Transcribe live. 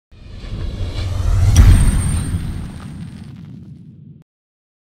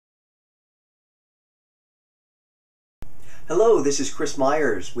Hello, this is Chris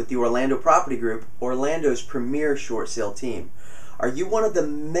Myers with the Orlando Property Group, Orlando's premier short sale team. Are you one of the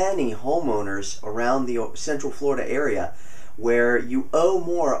many homeowners around the Central Florida area where you owe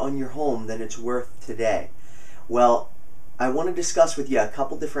more on your home than it's worth today? Well, I want to discuss with you a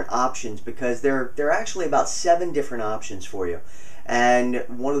couple different options because there are actually about 7 different options for you. And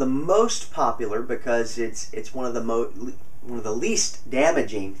one of the most popular, because it's one of the least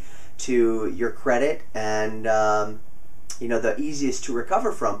damaging to your credit and the easiest to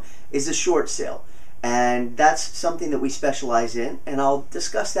recover from, is a short sale. And that's something that we specialize in, and I'll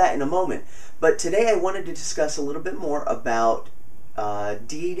discuss that in a moment. But today I wanted to discuss a little bit more about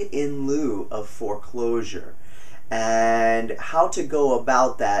deed in lieu of foreclosure and how to go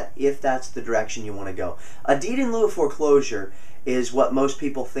about that if that's the direction you want to go. A deed in lieu of foreclosure is what most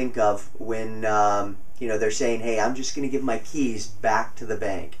people think of when they're saying, hey, I'm just going to give my keys back to the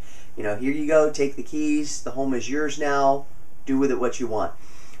bank. Here you go, take the keys, the home is yours now, do with it what you want.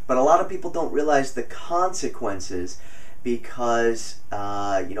 But a lot of people don't realize the consequences because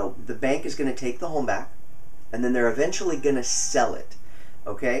the bank is going to take the home back and then they're eventually going to sell it,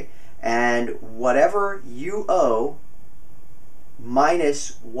 okay? And whatever you owe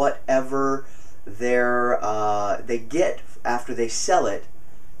minus whatever they get after they sell it,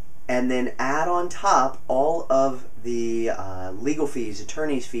 and then add on top all of the legal fees,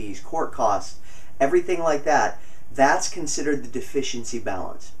 attorney's fees, court costs, everything like that, that's considered the deficiency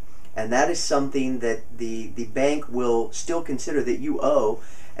balance. And that is something that the bank will still consider that you owe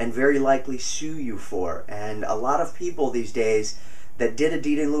and very likely sue you for. And a lot of people these days that did a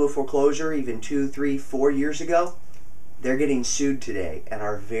deed in lieu of foreclosure even 2, 3, 4 years ago, they're getting sued today and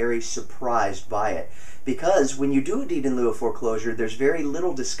are very surprised by it. Because when you do a deed in lieu of foreclosure, there's very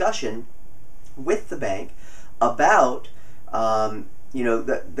little discussion with the bank about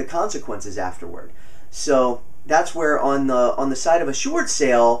the consequences afterward. So that's where on the side of a short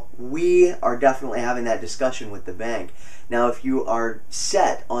sale, we are definitely having that discussion with the bank. Now, if you are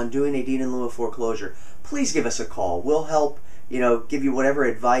set on doing a deed in lieu of foreclosure, please give us a call. We'll help give you whatever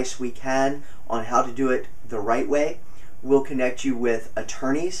advice we can on how to do it the right way. We'll connect you with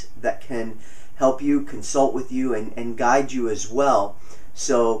attorneys that can help you, consult with you, and guide you as well.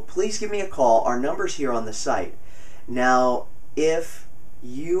 So please give me a call. Our number's here on the site. Now, if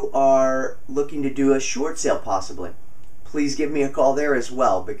you are looking to do a short sale possibly, please give me a call there as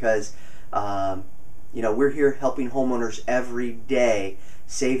well, because we're here helping homeowners every day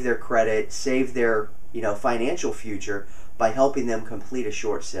save their credit, save their financial future by helping them complete a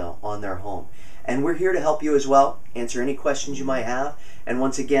short sale on their home. And we're here to help you as well, answer any questions you might have, and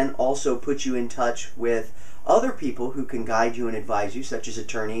once again also put you in touch with other people who can guide you and advise you, such as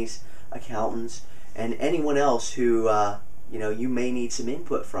attorneys, accountants, and anyone else who you may need some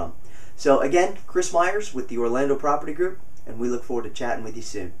input from. So again, Chris Myers with the Orlando Property Group, and we look forward to chatting with you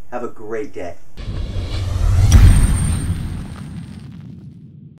soon. Have a great day.